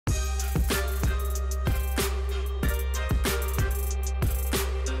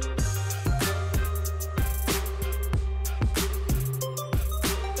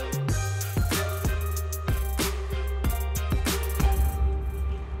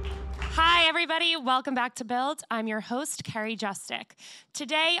everybody. Welcome back to Build. I'm your host, Carrie Justick.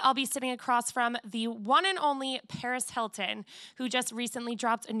 Today, I'll be sitting across from the one and only Paris Hilton, who just recently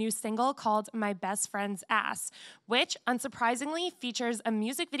dropped a new single called My Best Friend's Ass, which, unsurprisingly, features a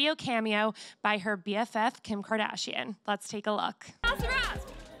music video cameo by her BFF, Kim Kardashian. Let's take a look.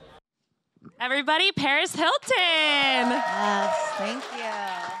 Everybody, Paris Hilton. Yes, thank you.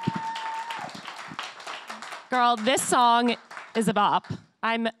 Girl, this song is a bop.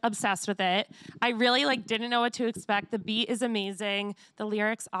 I'm obsessed with it. I really didn't know what to expect. The beat is amazing. The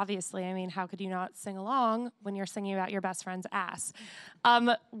lyrics, obviously, I mean, how could you not sing along when you're singing about your best friend's ass?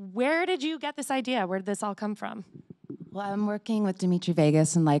 Where did you get this idea? Where did this all come from? Well, I'm working with Dimitri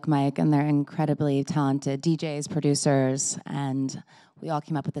Vegas and Like Mike, and they're incredibly talented DJs, producers, and we all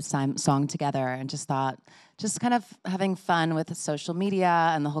came up with this song together and just thought, just kind of having fun with social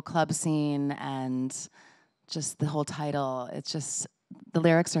media and the whole club scene and just the whole title. It's just, the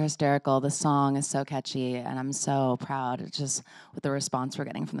lyrics are hysterical. The song is so catchy, and I'm so proud just with the response we're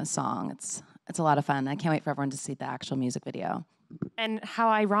getting from the song. It's a lot of fun. I can't wait for everyone to see the actual music video. And how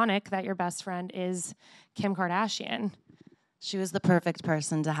ironic that your best friend is Kim Kardashian. She was the perfect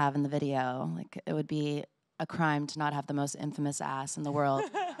person to have in the video. It would be a crime to not have the most infamous ass in the world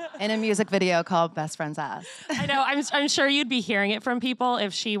in a music video called Best Friend's Ass. I know. I'm sure you'd be hearing it from people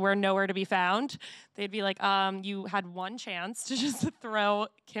if she were nowhere to be found. They'd be like, you had one chance to just throw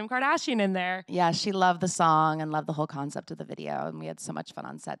Kim Kardashian in there. Yeah, she loved the song and loved the whole concept of the video, and we had so much fun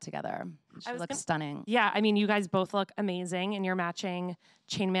on set together. She looks stunning. Yeah, I mean, you guys both look amazing in your matching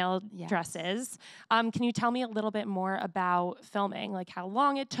chainmail dresses. Can you tell me a little bit more about filming? Like how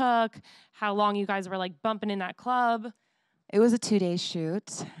long it took, how long you guys were bumping in that club? It was a 2-day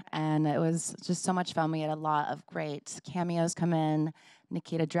shoot, and it was just so much fun. We had a lot of great cameos come in.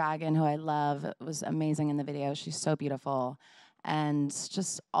 Nikita Dragon, who I love, was amazing in the video. She's so beautiful. And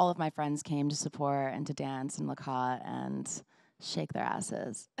just all of my friends came to support and to dance and look hot and shake their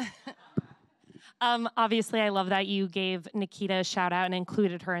asses. Obviously, I love that you gave Nikita a shout out and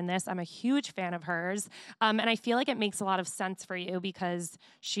included her in this. I'm a huge fan of hers. And I feel like it makes a lot of sense for you because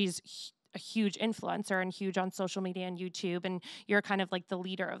she's a huge influencer and huge on social media and YouTube, and you're kind of the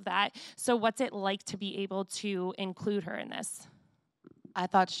leader of that. So what's it like to be able to include her in this? I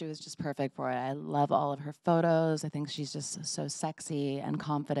thought she was just perfect for it. I love all of her photos. I think she's just so sexy and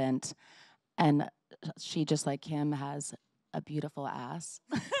confident. And she, just like Kim, has a beautiful ass.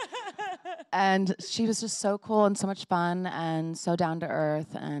 And she was just so cool and so much fun and so down to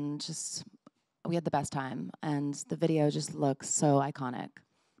earth, and just, we had the best time. And the video just looks so iconic.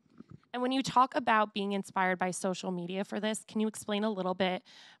 And when you talk about being inspired by social media for this, can you explain a little bit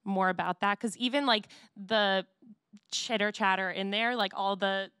more about that? Because even the chitter chatter in there, all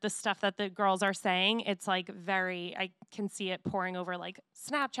the stuff that the girls are saying, it's very, I can see it pouring over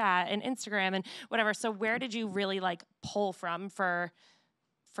Snapchat and Instagram and whatever. So where did you really pull from for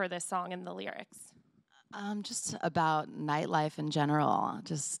this song and the lyrics? Just about nightlife in general,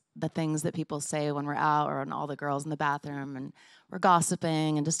 just the things that people say when we're out or when all the girls in the bathroom and we're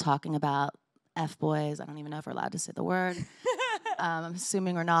gossiping and just talking about F-boys. I don't even know if we're allowed to say the word. I'm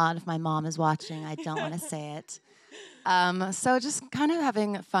assuming we're not. If my mom is watching, I don't want to say it. So just kind of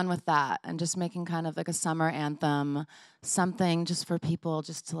having fun with that and just making kind of a summer anthem, something just for people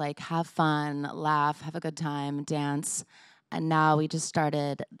just to have fun, laugh, have a good time, dance. And now we just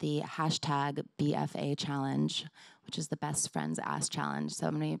started the hashtag BFA challenge, which is the Best Friend's Ass challenge. So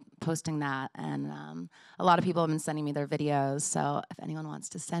I'm going to be posting that. And a lot of people have been sending me their videos. So if anyone wants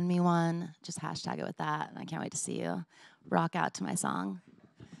to send me one, just hashtag it with that. And I can't wait to see you rock out to my song.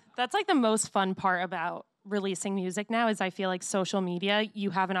 That's the most fun part about releasing music now is I feel like social media,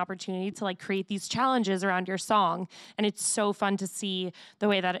 you have an opportunity to create these challenges around your song, and it's so fun to see the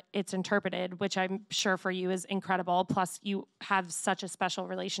way that it's interpreted, which I'm sure for you is incredible. Plus you have such a special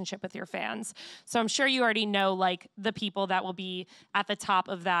relationship with your fans. So I'm sure you already know the people that will be at the top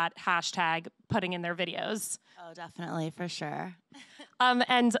of that hashtag putting in their videos. Oh, definitely, for sure.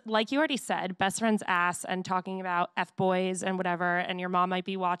 And like you already said, best friend's ass and talking about F-boys and whatever, and your mom might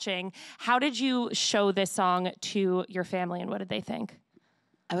be watching. How did you show this song to your family, and what did they think?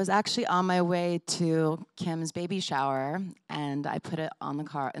 I was actually on my way to Kim's baby shower, and I put it in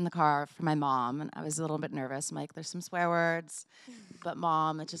the car for my mom, and I was a little bit nervous. I'm like, there's some swear words, but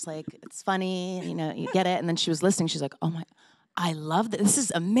Mom, it's just it's funny, you get it. And then she was listening. She's like, oh my, I love this. This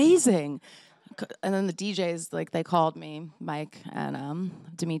is amazing. And then the DJs, they called me, Mike and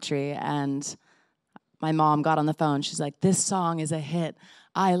Dimitri, and my mom got on the phone. She's like, this song is a hit.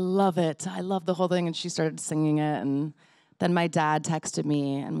 I love it. I love the whole thing. And she started singing it. And then my dad texted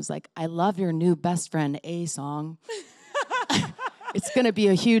me and was like, I love your new Best Friend A song. it's going to be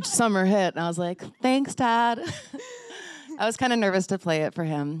a huge summer hit. And I was like, thanks, Dad. I was kind of nervous to play it for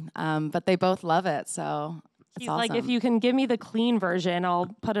him, but they both love it, so it's He's awesome. like, if you can give me the clean version,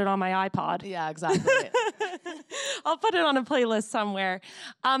 I'll put it on my iPod. Yeah, exactly. I'll put it on a playlist somewhere.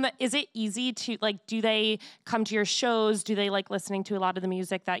 Is it easy to, like, do they come to your shows? Do they like listening to a lot of the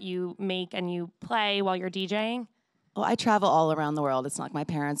music that you make and you play while you're DJing? Well, I travel all around the world. It's not like my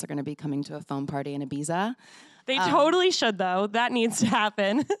parents are going to be coming to a foam party in Ibiza. They totally should, though. That needs to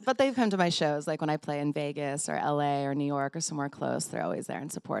happen. But they've come to my shows, like when I play in Vegas or LA or New York or somewhere close. They're always there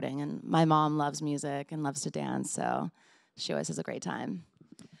and supporting. And my mom loves music and loves to dance, so she always has a great time.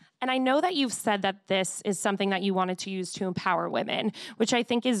 And I know that you've said that this is something that you wanted to use to empower women, which I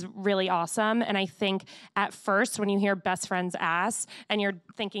think is really awesome. And I think at first, when you hear best friend's ass and you're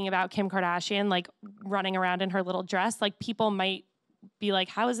thinking about Kim Kardashian, like running around in her little dress, like people might be like,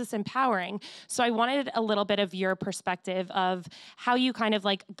 how is this empowering? So I wanted a little bit of your perspective of how you kind of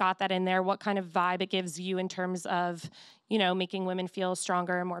like got that in there, what kind of vibe it gives you in terms of, you know, making women feel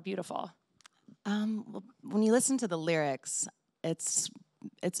stronger and more beautiful. Well, when you listen to the lyrics, it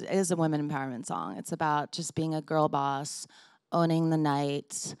is a women empowerment song. It's about just being a girl boss, owning the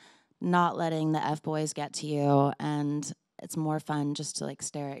night, not letting the F-boys get to you, and it's more fun just to like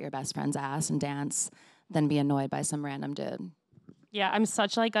stare at your best friend's ass and dance than be annoyed by some random dude. Yeah, I'm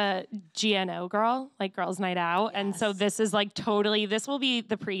such like a GNO girl, like girls' night out. Yes. And so this is like totally, this will be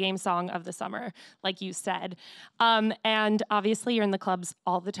the pregame song of the summer, like you said. And obviously you're in the clubs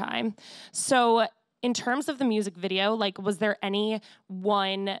all the time. So in terms of the music video, like was there any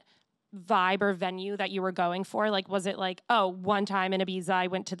one vibe or venue that you were going for? Like, was it like, oh, one time in Ibiza, I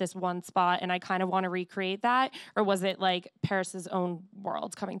went to this one spot and I kind of want to recreate that? Or was it like Paris's own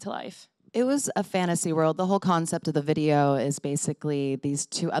world coming to life? It was a fantasy world. The whole concept of the video is basically these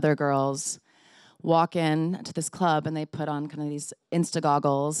two other girls walk in to this club and they put on kind of these Insta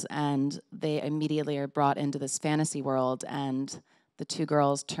goggles and they immediately are brought into this fantasy world, and the two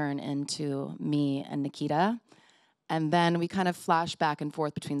girls turn into me and Nikita. And then we kind of flash back and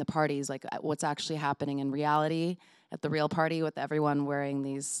forth between the parties, like what's actually happening in reality at the real party with everyone wearing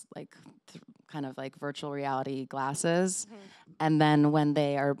these like kind of like virtual reality glasses. Mm-hmm. And then when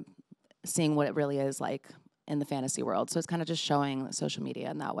they are seeing what it really is like in the fantasy world. So it's kind of just showing social media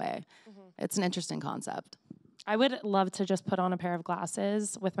in that way. Mm-hmm. It's an interesting concept. I would love to just put on a pair of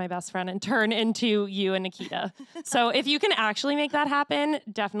glasses with my best friend and turn into you and Nikita. So if you can actually make that happen,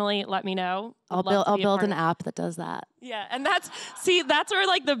 definitely let me know. I'll build an app that does that. Yeah, and that's where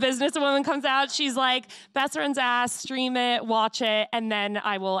like the businesswoman comes out. She's like, best friend's ass, stream it, watch it, and then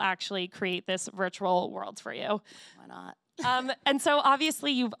I will actually create this virtual world for you. Why not? And so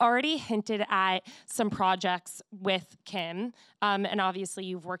obviously you've already hinted at some projects with Kim, and obviously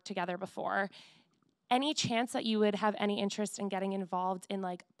you've worked together before. Any chance that you would have any interest in getting involved in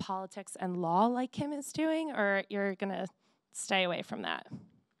like politics and law like Kim is doing, or you're gonna stay away from that?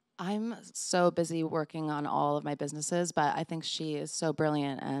 I'm so busy working on all of my businesses, but I think she is so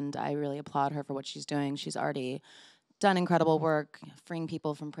brilliant and I really applaud her for what she's doing. She's already done incredible work freeing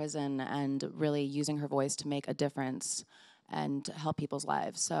people from prison and really using her voice to make a difference and help people's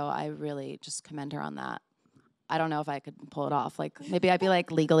lives. So I really just commend her on that. I don't know if I could pull it off. Like maybe I'd be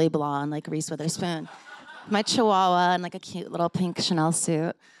like Legally Blonde, like Reese Witherspoon, my chihuahua and like a cute little pink Chanel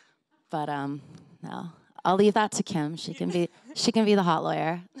suit. But no, I'll leave that to Kim. She can be the hot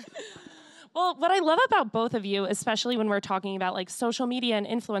lawyer. Well, what I love about both of you, especially when we're talking about like social media and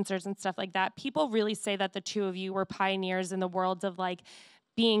influencers and stuff like that, people really say that the two of you were pioneers in the world of like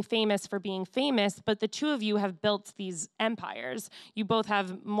being famous for being famous, but the two of you have built these empires. You both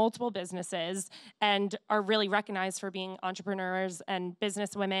have multiple businesses and are really recognized for being entrepreneurs and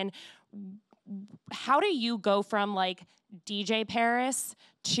businesswomen. How do you go from like DJ Paris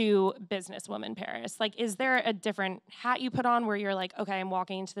to businesswoman Paris? Like, is there a different hat you put on where you're like, okay, I'm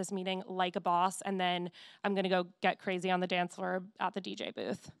walking into this meeting like a boss, and then I'm gonna go get crazy on the dance floor at the DJ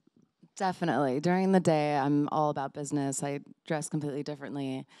booth? Definitely. During the day, I'm all about business. I dress completely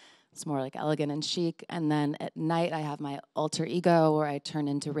differently. It's more like elegant and chic. And then at night, I have my alter ego where I turn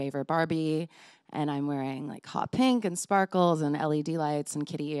into Raver Barbie, and I'm wearing like hot pink and sparkles and LED lights and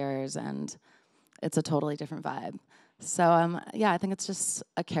kitty ears, and it's a totally different vibe. So, yeah, I think it's just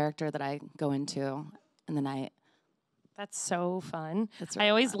a character that I go into in the night. That's so fun. Really I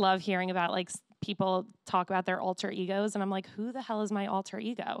always fun. love hearing about like people talk about their alter egos, and I'm like, who the hell is my alter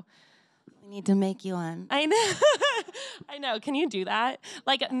ego? We need to make you one. I know. I know. Can you do that?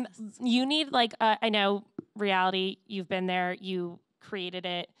 Like, you need like, I know reality, you've been there, you created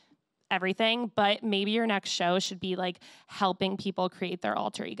it. everything, but maybe your next show should be like helping people create their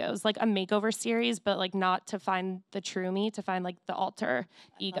alter egos, like a makeover series, but like not to find the true me, to find like the alter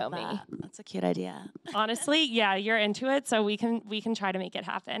ego me. That's a cute idea. Honestly, yeah, you're into it, so we can try to make it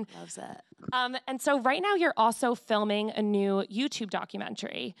happen. Loves it. And so right now you're also filming a new YouTube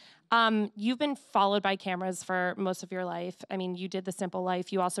documentary. You've been followed by cameras for most of your life. I mean, you did The Simple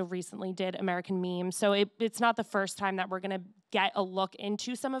Life. You also recently did American Meme. So it's not the first time that we're going to get a look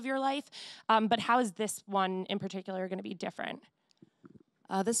into some of your life. But how is this one in particular going to be different?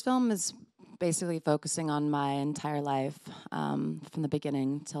 This film is basically focusing on my entire life from the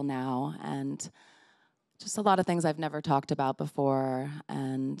beginning till now, and just a lot of things I've never talked about before,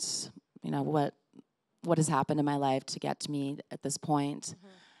 and what has happened in my life to get to me at this point,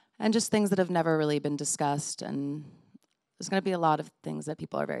 and just things that have never really been discussed. And there's going to be a lot of things that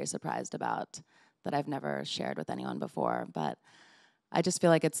people are very surprised about that I've never shared with anyone before. But I just feel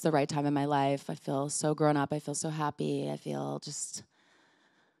like it's the right time in my life. I feel so grown up. I feel so happy. I feel just,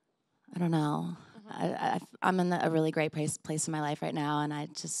 I don't know. I'm in a really great place in my life right now, and I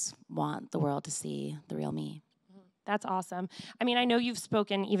just want the world to see the real me. That's awesome. I mean, I know you've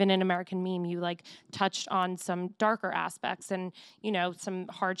spoken, even in American Meme, you like touched on some darker aspects and, some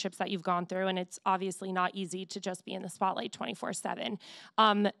hardships that you've gone through. And it's obviously not easy to just be in the spotlight 24/7.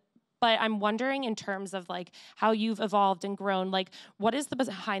 But I'm wondering, in terms of like how you've evolved and grown, like what does the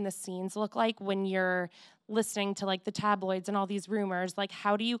behind the scenes look like when you're listening to like the tabloids and all these rumors? Like,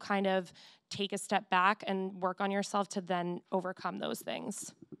 how do you kind of take a step back and work on yourself to then overcome those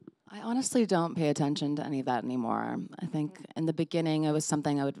things? I honestly don't pay attention to any of that anymore. I think in the beginning it was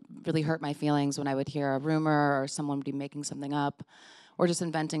something that would really hurt my feelings when I would hear a rumor or someone would be making something up or just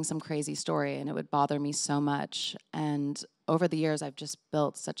inventing some crazy story, and it would bother me so much. And over the years I've just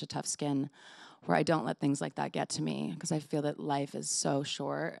built such a tough skin where I don't let things like that get to me, because I feel that life is so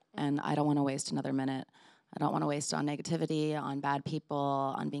short and I don't want to waste another minute. I don't want to waste it on negativity, on bad people,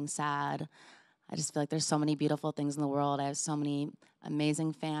 on being sad. I just feel like there's so many beautiful things in the world. I have so many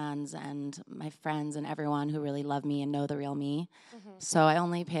amazing fans and my friends and everyone who really love me and know the real me. So I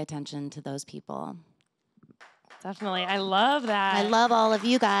only pay attention to those people. Definitely. I love that. I love all of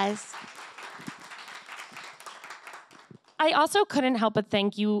you guys. I also couldn't help but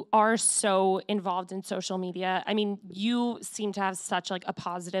think you are so involved in social media. I mean, you seem to have such like a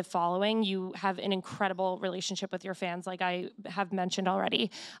positive following. You have an incredible relationship with your fans, like I have mentioned already.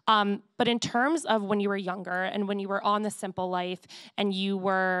 But in terms of when you were younger and when you were on The Simple Life and you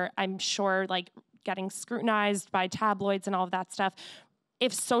were, I'm sure, like getting scrutinized by tabloids and all of that stuff,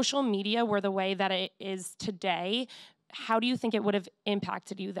 if social media were the way that it is today, how do you think it would have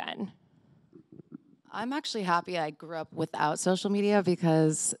impacted you then? I'm actually happy I grew up without social media,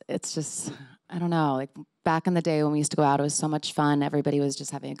 because it's just, I don't know, like back in the day when we used to go out, it was so much fun. Everybody was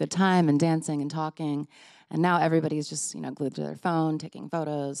just having a good time and dancing and talking. And now everybody's just, glued to their phone, taking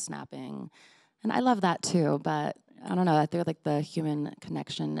photos, snapping. And I love that too, but I don't know, I feel like the human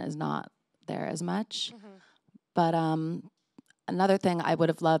connection is not there as much. But another thing I would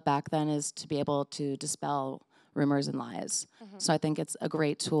have loved back then is to be able to dispel rumors and lies. So I think it's a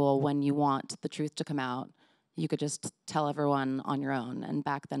great tool when you want the truth to come out. You could just tell everyone on your own, and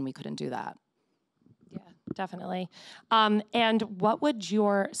back then we couldn't do that. Yeah, definitely. And what would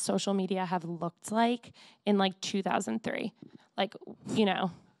your social media have looked like in like 2003? Like,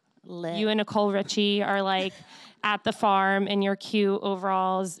 Lit. you and Nicole Richie are like at the farm in your cute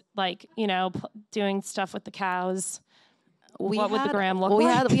overalls, like, doing stuff with the cows. What would the gram look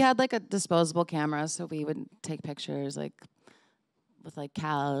like? We had like a disposable camera, so we would take pictures like with like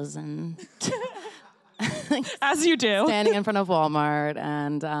cows and as you do, standing in front of Walmart.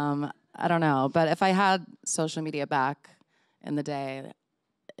 And I don't know, but if I had social media back in the day,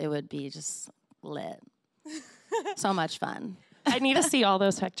 it would be just lit. So much fun. I need to see all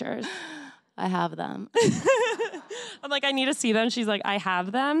those pictures. I have them. I'm like, I need to see them. She's like, I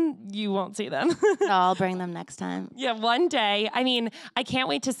have them. You won't see them. No, I'll bring them next time. Yeah, one day. I mean, I can't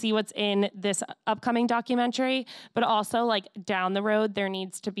wait to see what's in this upcoming documentary, but also like down the road, there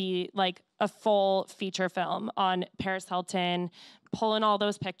needs to be like a full feature film on Paris Hilton, pulling all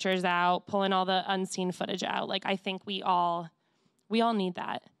those pictures out, pulling all the unseen footage out. Like, I think we all need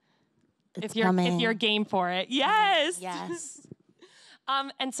that. It's if you're game for it. Yes. Yes.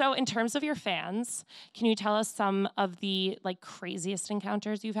 And so in terms of your fans, can you tell us some of the like craziest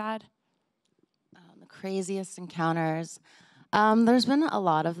encounters you've had? The craziest encounters. There's been a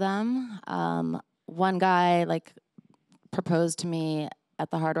lot of them. One guy like proposed to me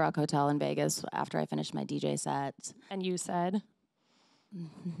at the Hard Rock Hotel in Vegas after I finished my DJ set. And you said?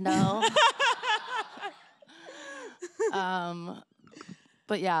 No.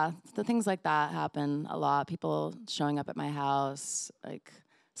 But yeah, the things like that happen a lot. People showing up at my house, like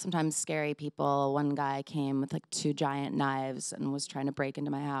sometimes scary people. One guy came with like 2 giant knives and was trying to break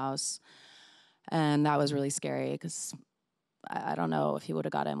into my house. And that was really scary because I don't know if he would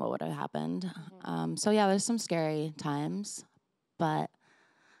have got in, what would have happened. So yeah, there's some scary times. But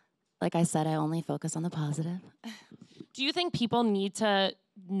like I said, I only focus on the positive. Do you think people need to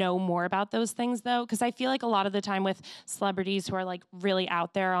know more about those things though? Because I feel like a lot of the time with celebrities who are like really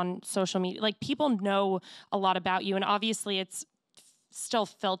out there on social media, like people know a lot about you, and obviously it's still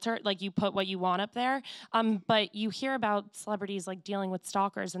filtered, like you put what you want up there. But you hear about celebrities like dealing with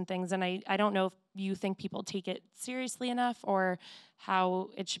stalkers and things, and I don't know if you think people take it seriously enough or how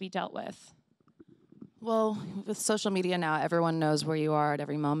it should be dealt with. Well, with social media now, everyone knows where you are at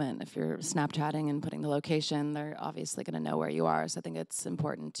every moment. If you're Snapchatting and putting the location, they're obviously going to know where you are. So I think it's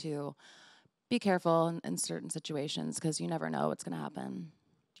important to be careful in certain situations because you never know what's going to happen.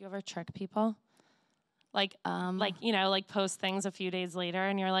 Do you ever trick people? Like, you know, like post things a few days later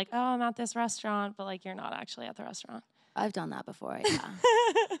and you're like, oh, I'm at this restaurant, but like you're not actually at the restaurant. I've done that before, yeah.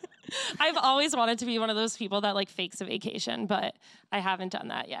 I've always wanted to be one of those people that like fakes a vacation, but I haven't done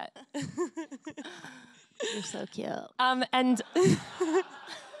that yet. You're so cute. And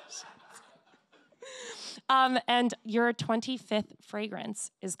your 25th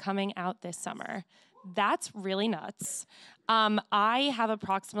fragrance is coming out this summer. That's really nuts. I have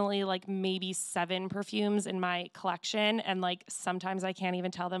approximately like maybe 7 perfumes in my collection, and like sometimes I can't even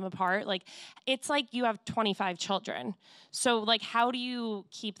tell them apart. Like it's like you have 25 children. So like how do you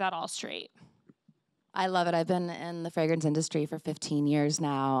keep that all straight? I love it. I've been in the fragrance industry for 15 years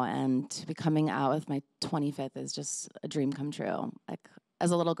now, and to be coming out with my 25th is just a dream come true. Like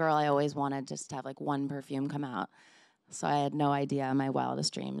as a little girl, I always wanted just to have like one perfume come out. So I had no idea in my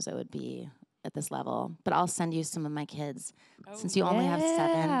wildest dreams it would be at this level. But I'll send you some of my kids. Since you only have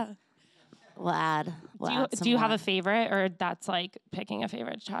 7, we'll add some do you have more. a favorite, or that's like picking a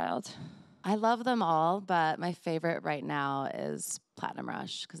favorite child? I love them all, but my favorite right now is Platinum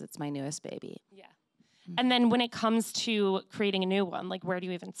Rush because it's my newest baby. Yeah. And then when it comes to creating a new one, like where do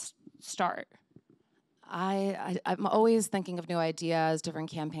you even start? I'm always thinking of new ideas,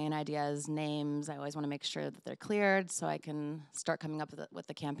 different campaign ideas, names. I always want to make sure that they're cleared so I can start coming up with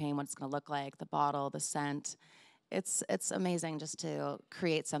the campaign, what it's going to look like, the bottle, the scent. It's amazing just to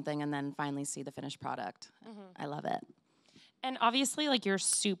create something and then finally see the finished product. I love it. And obviously, like, you're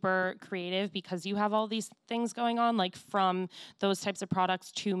super creative because you have all these things going on, like, from those types of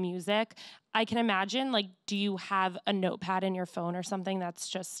products to music. I can imagine, like, do you have a notepad in your phone or something that's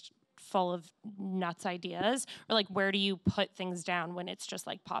just full of nuts ideas? Or, like, where do you put things down when it's just,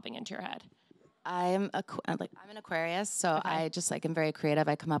 like, popping into your head? I'm an Aquarius, so okay. I just, like, am very creative.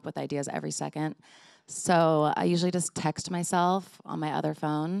 I come up with ideas every second. So I usually just text myself on my other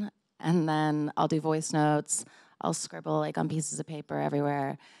phone, and then I'll do voice notes. I'll scribble like on pieces of paper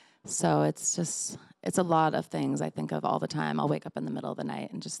everywhere. So it's a lot of things I think of all the time. I'll wake up in the middle of the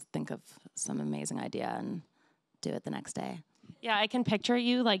night and just think of some amazing idea and do it the next day. Yeah, I can picture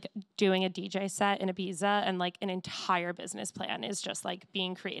you like doing a DJ set in Ibiza and like an entire business plan is just like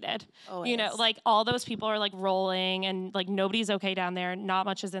being created. Always. You know, like all those people are like rolling and like nobody's okay down there. Not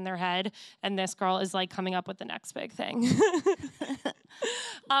much is in their head. And this girl is like coming up with the next big thing.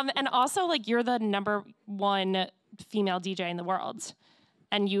 And also like you're the #1 female DJ in the world.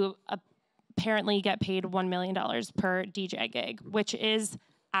 And you apparently get paid $1 million per DJ gig, which is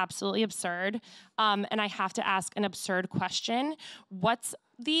absolutely absurd. And I have to ask an absurd question. What's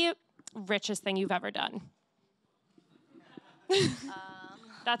the richest thing you've ever done?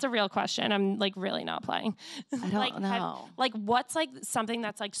 That's a real question. I'm like really not playing. I don't know. What's like something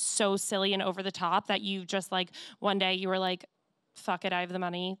that's like so silly and over the top that you just like one day you were like, fuck it, I have the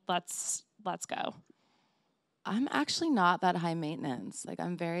money. Let's go. I'm actually not that high maintenance. Like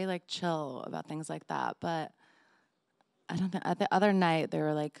I'm very like chill about things like that. But I don't think the other night they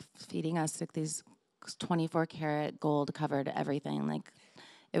were like feeding us like these 24 karat gold covered everything. Like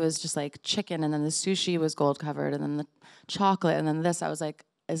it was just like chicken, and then the sushi was gold covered, and then the chocolate, and then this. I was like,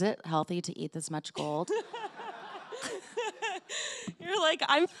 is it healthy to eat this much gold? You're like,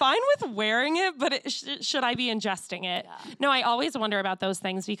 I'm fine with wearing it, but should I be ingesting it? Yeah. No, I always wonder about those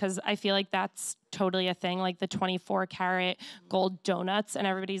things because I feel like that's totally a thing, like the 24 karat gold donuts, and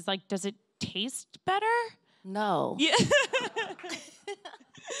everybody's like, does it taste better? No. Yeah.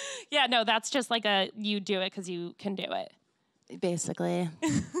 Yeah, no, that's just like you do it because you can do it. Basically.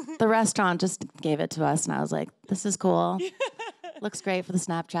 The restaurant just gave it to us, and I was like, this is cool. Looks great for the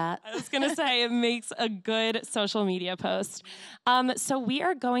Snapchat. I was going to say it makes a good social media post. So we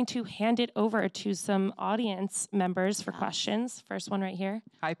are going to hand it over to some audience members for questions. First one right here.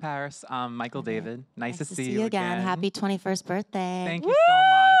 Hi, Paris. Michael David. Nice to see you again. Happy 21st birthday. Thank you so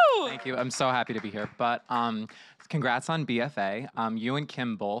much. Thank you. I'm so happy to be here. But congrats on BFA. You and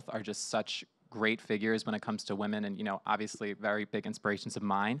Kim both are just such great figures when it comes to women and, obviously very big inspirations of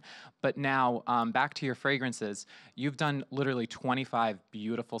mine. But now back to your fragrances. You've done literally 25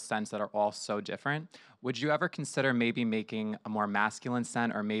 beautiful scents that are all so different. Would you ever consider maybe making a more masculine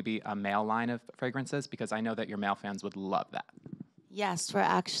scent or maybe a male line of fragrances? Because I know that your male fans would love that. Yes, we're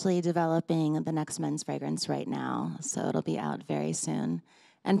actually developing the next men's fragrance right now, so it'll be out very soon.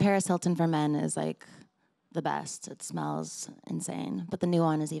 And Paris Hilton for men is like the best. It smells insane, but the new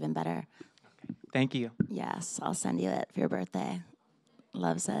one is even better. Thank you. Yes, I'll send you it for your birthday.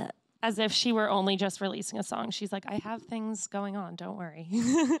 Loves it. As if she were only just releasing a song. She's like, I have things going on, don't worry.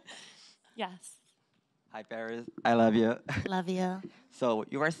 Yes. Hi, Paris. I love you. Love you. So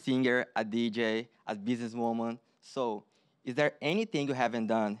you are a singer, a DJ, a businesswoman. So is there anything you haven't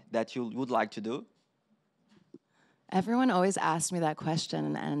done that you would like to do? Everyone always asks me that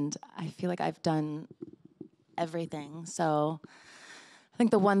question, and I feel like I've done everything. So I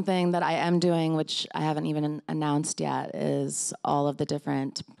think the one thing that I am doing, which I haven't even announced yet, is all of the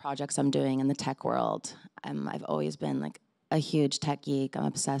different projects I'm doing in the tech world. I've always been like a huge tech geek. I'm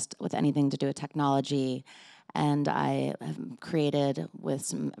obsessed with anything to do with technology. And I have created with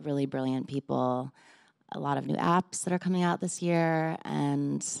some really brilliant people a lot of new apps that are coming out this year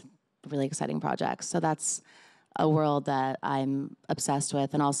and really exciting projects. So that's a world that I'm obsessed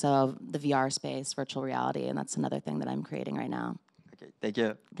with, and also the VR space, virtual reality, and that's another thing that I'm creating right now. Okay, thank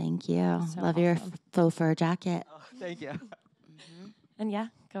you. Thank you. So Love your awesome. faux fur jacket. Oh, thank you. And yeah,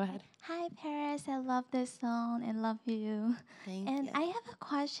 go ahead. Hi Paris, I love this song and love you. Thank And you. I have a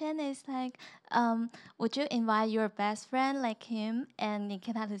question. It's like, would you invite your best friend like him and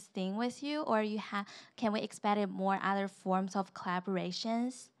Nikita to sing with you, or can we expect more other forms of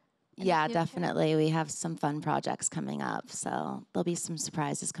collaborations? in the Yeah, future? definitely. We have some fun projects coming up, so there'll be some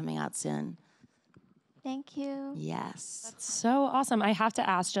surprises coming out soon. Thank you. Yes. So awesome. I have to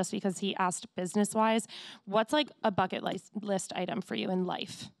ask, just because he asked business-wise, what's like a bucket list item for you in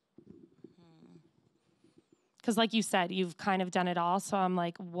life? Because like you said, you've kind of done it all. So I'm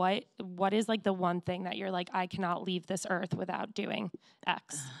like, what is like the one thing that you're like, I cannot leave this earth without doing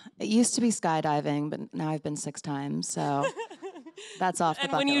X? It used to be skydiving, but now I've been 6 times, so that's off the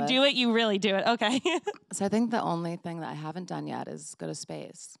And bucket when you list. do it, you really do it. Okay. So I think the only thing that I haven't done yet is go to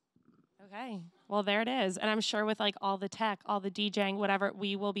space. Okay. Well, there it is. And I'm sure with like all the tech, all the DJing, whatever,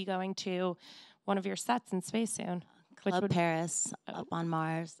 we will be going to one of your sets in space soon. Club Paris, up on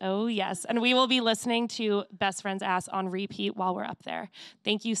Mars. Oh, yes. And we will be listening to Best Friend's Ass on repeat while we're up there.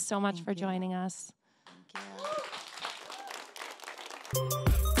 Thank you so much for joining us. Thank you.